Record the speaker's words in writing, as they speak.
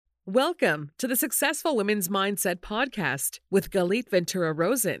Welcome to the Successful Women's Mindset podcast with Galit Ventura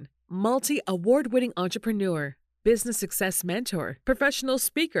Rosen, multi-award-winning entrepreneur, business success mentor, professional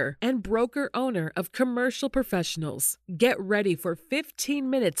speaker, and broker owner of Commercial Professionals. Get ready for 15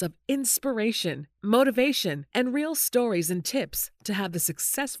 minutes of inspiration, motivation, and real stories and tips to have the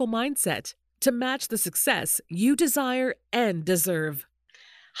successful mindset to match the success you desire and deserve.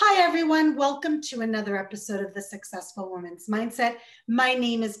 Hi, everyone. Welcome to another episode of the Successful Women's Mindset. My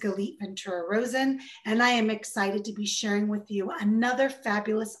name is Galit Ventura Rosen, and I am excited to be sharing with you another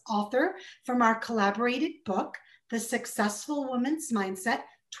fabulous author from our collaborated book, The Successful Women's Mindset,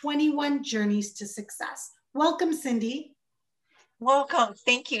 21 Journeys to Success. Welcome, Cynde. Welcome.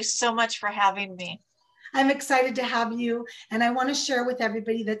 Thank you so much for having me. I'm excited to have you, and I want to share with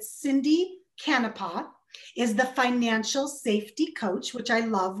everybody that Cynde Canepa is the financial safety coach, which I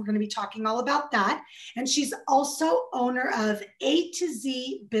love. We're going to be talking all about that. And she's also owner of A to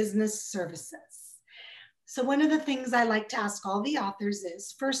Z Business Services. So one of the things I like to ask all the authors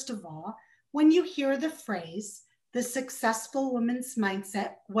is, first of all, when you hear the phrase, the successful woman's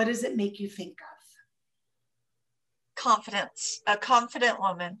mindset, what does it make you think of? Confidence, a confident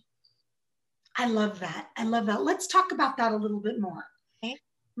woman. I love that. I love that. Let's talk about that a little bit more. Okay.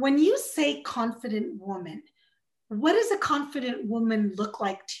 When you say confident woman, what does a confident woman look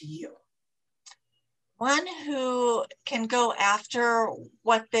like to you? One who can go after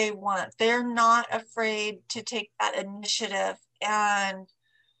what they want. They're not afraid to take that initiative and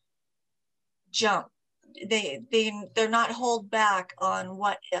jump. They're not hold back on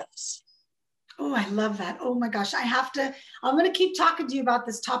what ifs. Oh, I love that. Oh my gosh. I'm going to keep talking to you about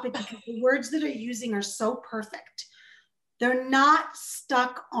this topic because the words that are using are so perfect. They're not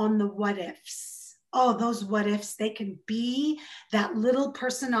stuck on the what ifs. Oh, those what ifs, they can be that little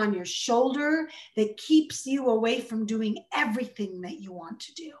person on your shoulder that keeps you away from doing everything that you want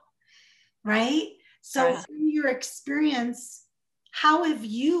to do, right? So in your experience, how have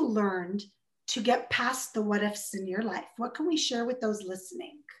you learned to get past the what ifs in your life? What can we share with those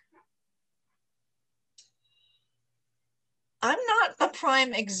listening? I'm not the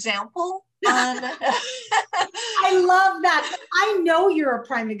prime example. I love that. I know you're a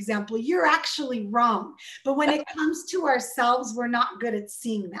prime example. You're actually wrong. But when it comes to ourselves, we're not good at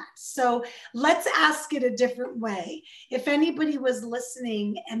seeing that. So let's ask it a different way. If anybody was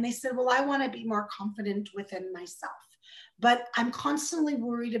listening and they said, well, I want to be more confident within myself, but I'm constantly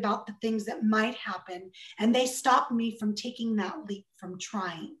worried about the things that might happen, and they stop me from taking that leap, from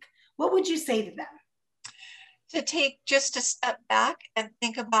trying, what would you say to them? To take just a step back and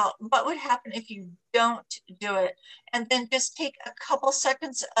think about what would happen if you don't do it. And then just take a couple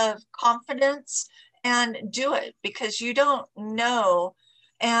seconds of confidence and do it, because you don't know.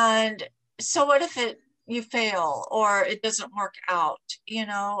 And so what if you fail or it doesn't work out? You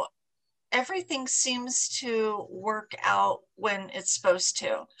know, everything seems to work out when it's supposed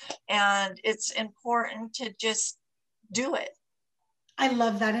to. And it's important to just do it. I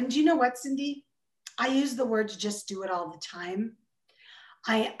love that. And do you know what, Cynde? I use the words just do it all the time.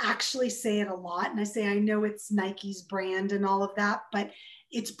 I actually say it a lot, and I say I know it's Nike's brand and all of that, but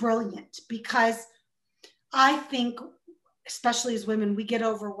it's brilliant because I think, especially as women, we get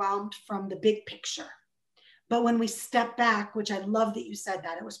overwhelmed from the big picture. But when we step back, which I love that you said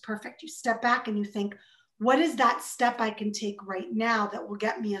that, it was perfect. You step back and you think, what is that step I can take right now that will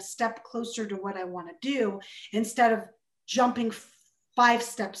get me a step closer to what I want to do, instead of jumping 5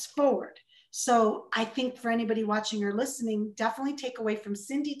 steps forward? So I think for anybody watching or listening, definitely take away from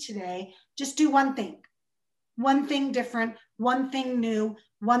Cynde today, just do one thing different, one thing new,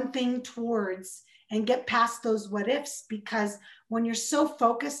 one thing towards, and get past those what ifs. Because when you're so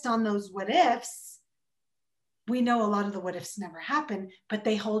focused on those what ifs, we know a lot of the what ifs never happen, but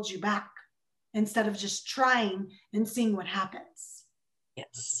they hold you back instead of just trying and seeing what happens.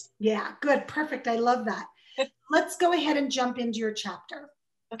 Yes. Yeah, good. Perfect. I love that. Let's go ahead and jump into your chapter.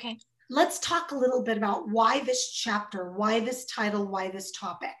 Okay. Let's talk a little bit about why this chapter, why this title, why this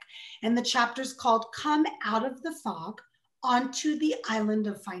topic. And the chapter is called Come Out of the Fog Onto the Island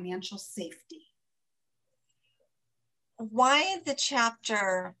of Financial Safety. Why the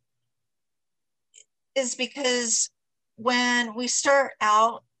chapter is because when we start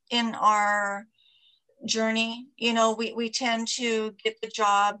out in our journey, you know, we tend to get the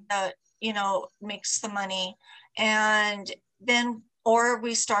job that, you know, makes the money, and then or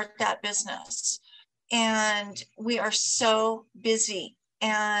we start that business and we are so busy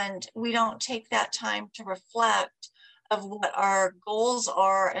and we don't take that time to reflect of what our goals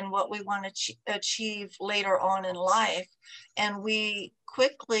are and what we want to achieve later on in life. And we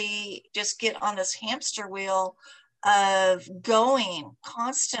quickly just get on this hamster wheel of going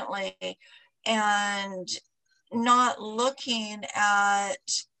constantly and not looking at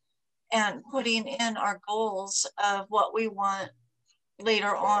and putting in our goals of what we want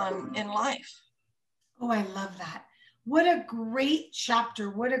later on in life. Oh, I love that. What a great chapter.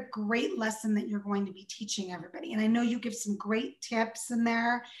 What a great lesson that you're going to be teaching everybody. And I know you give some great tips in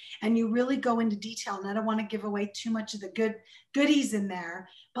there and you really go into detail. And I don't want to give away too much of the goodies in there,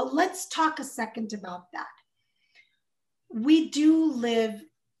 but let's talk a second about that. We do live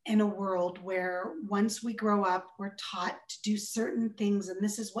in a world where once we grow up, we're taught to do certain things. And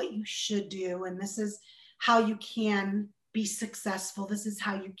this is what you should do. And this is how you can be successful. This is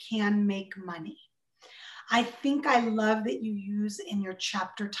how you can make money. I think I love that you use in your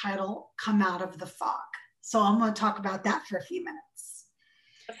chapter title, Come Out of the Fog. So I'm going to talk about that for a few minutes.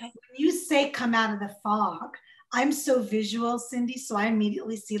 Okay. When you say come out of the fog, I'm so visual, Cynde, so I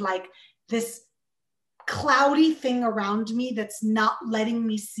immediately see like this cloudy thing around me that's not letting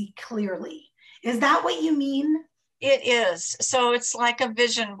me see clearly. Is that what you mean? It is. So it's like a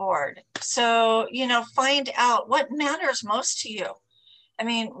vision board. So, find out what matters most to you. I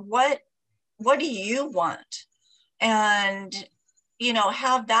mean, what do you want? And,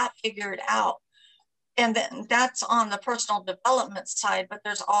 have that figured out. And then that's on the personal development side, but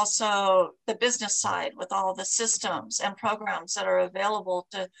there's also the business side with all the systems and programs that are available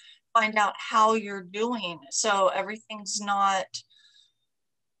to find out how you're doing. So everything's not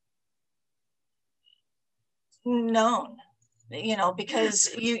known, because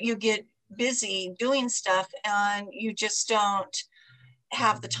you get busy doing stuff and you just don't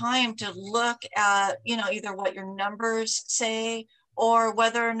have the time to look at, either what your numbers say or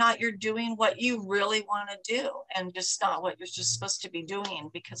whether or not you're doing what you really want to do and just not what you're just supposed to be doing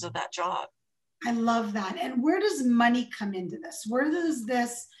because of that job. I love that. And where does money come into this? Where does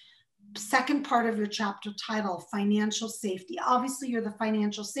this second part of your chapter title, financial safety? Obviously, you're the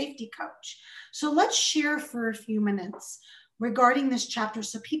financial safety coach. So let's share for a few minutes regarding this chapter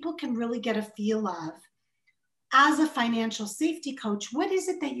so people can really get a feel of, as a financial safety coach, what is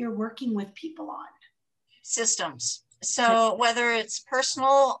it that you're working with people on? Systems. So whether it's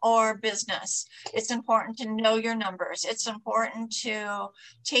personal or business, it's important to know your numbers. It's important to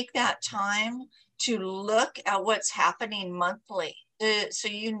take that time to look at what's happening monthly, so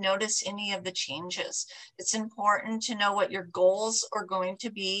you notice any of the changes. It's important to know what your goals are going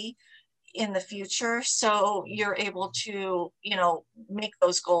to be in the future, so you're able to, make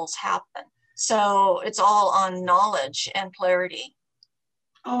those goals happen. So it's all on knowledge and clarity.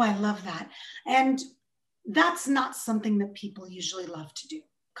 Oh, I love that. And that's not something that people usually love to do.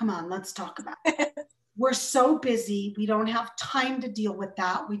 Come on, let's talk about it. We're so busy. We don't have time to deal with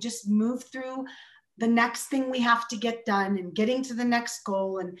that. We just move through the next thing we have to get done and getting to the next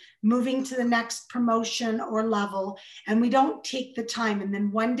goal and moving to the next promotion or level. And we don't take the time. And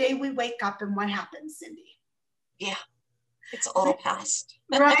then one day we wake up and what happens, Cynde? Yeah, it's all past.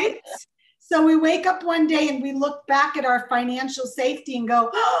 Right? So we wake up one day and we look back at our financial safety and go,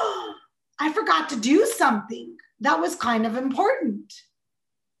 oh, I forgot to do something that was kind of important.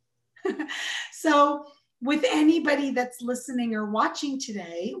 So with anybody that's listening or watching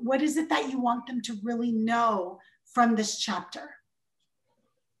today, what is it that you want them to really know from this chapter?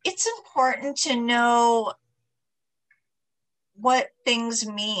 It's important to know what things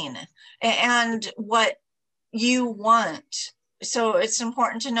mean and what you want. So it's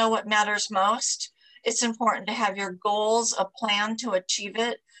important to know what matters most. It's important to have your goals, a plan to achieve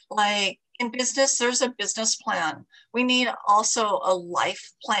it. Like in business, there's a business plan. We need also a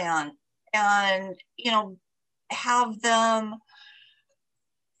life plan and, have them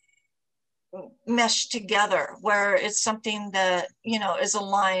mesh together where it's something that, is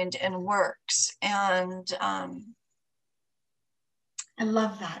aligned and works. And I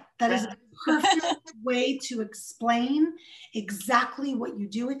love that. That is a perfect way to explain exactly what you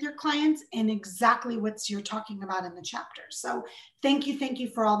do with your clients and exactly what you're talking about in the chapter. So thank you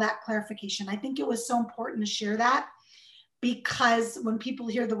for all that clarification. I think it was so important to share that, because when people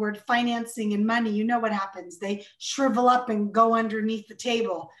hear the word financing and money, you know what happens. They shrivel up and go underneath the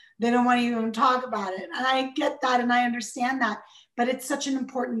table. They don't want to even talk about it. And I get that and I understand that, but it's such an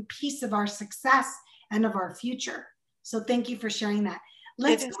important piece of our success and of our future. So thank you for sharing that.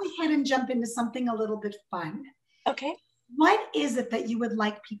 Let's go ahead and jump into something a little bit fun. Okay. What is it that you would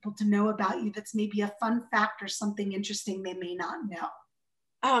like people to know about you that's maybe a fun fact or something interesting they may not know?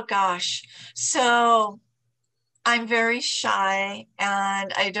 Oh gosh. So I'm very shy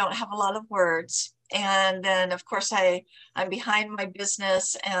and I don't have a lot of words. And then of course I'm behind my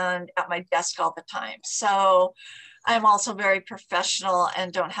business and at my desk all the time. So I'm also very professional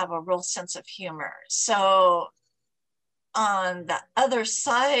and don't have a real sense of humor. So on the other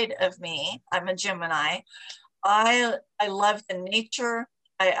side of me, I'm a Gemini. I love the nature.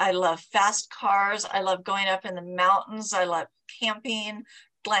 I love fast cars. I love going up in the mountains. I love camping,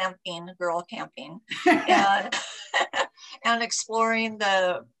 glamping, girl camping, and and exploring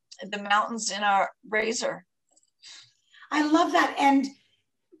the mountains in our Razor. I love that. And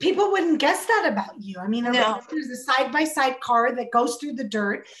people wouldn't guess that about you. I mean, No. there's a side-by-side car that goes through the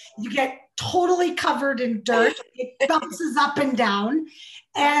dirt. You get totally covered in dirt. It bounces up and down.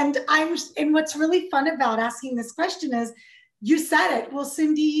 And what's really fun about asking this question is, you said it. Well,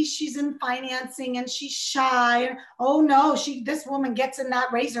 Cynde, she's in financing and she's shy. Oh no, this woman gets in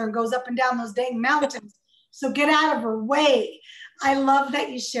that Razor and goes up and down those dang mountains. So get out of her way. I love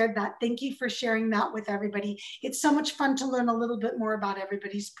that you shared that. Thank you for sharing that with everybody. It's so much fun to learn a little bit more about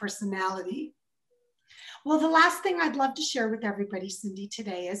everybody's personality. Well, the last thing I'd love to share with everybody, Cynde,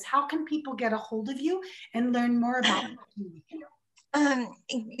 today is how can people get a hold of you and learn more about working with you?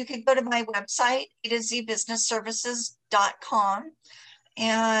 You could go to my website, a2zbusinessservices.com,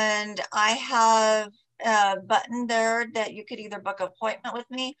 and I have a button there that you could either book an appointment with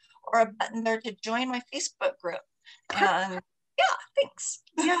me or a button there to join my Facebook group. And yeah, thanks.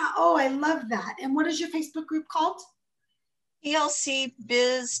 Yeah, oh, I love that. And what is your Facebook group called? TLC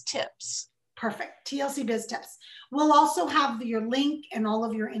Biz Tips. Perfect. TLC Biz Tips. We'll also have your link and all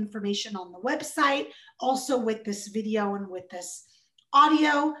of your information on the website, also with this video and with this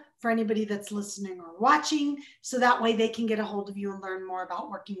audio for anybody that's listening or watching, so that way they can get a hold of you and learn more about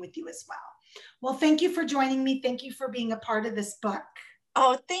working with you as well. Well, thank you for joining me. Thank you for being a part of this book.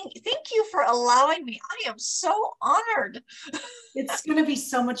 Oh, thank you for allowing me. I am so honored. It's going to be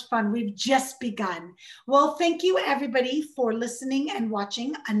so much fun. We've just begun. Well, thank you everybody for listening and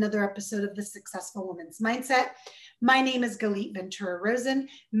watching another episode of The Successful Woman's Mindset. My name is Galit Ventura Rosen.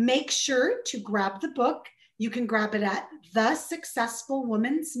 Make sure to grab the book. You can grab it at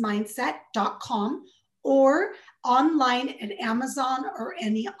thesuccessfulwomansmindset.com or online at Amazon or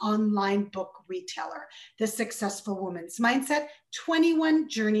any online book retailer. The Successful Woman's Mindset, 21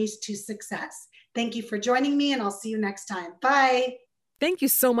 Journeys to Success. Thank you for joining me, and I'll see you next time. Bye. Thank you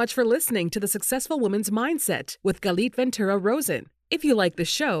so much for listening to The Successful Woman's Mindset with Galit Ventura Rosen. If you like the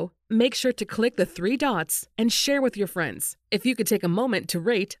show, make sure to click the 3 dots and share with your friends. If you could take a moment to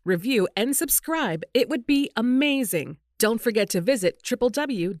rate, review, and subscribe, it would be amazing. Don't forget to visit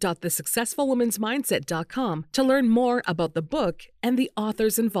www.thesuccessfulwomansmindset.com to learn more about the book and the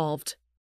authors involved.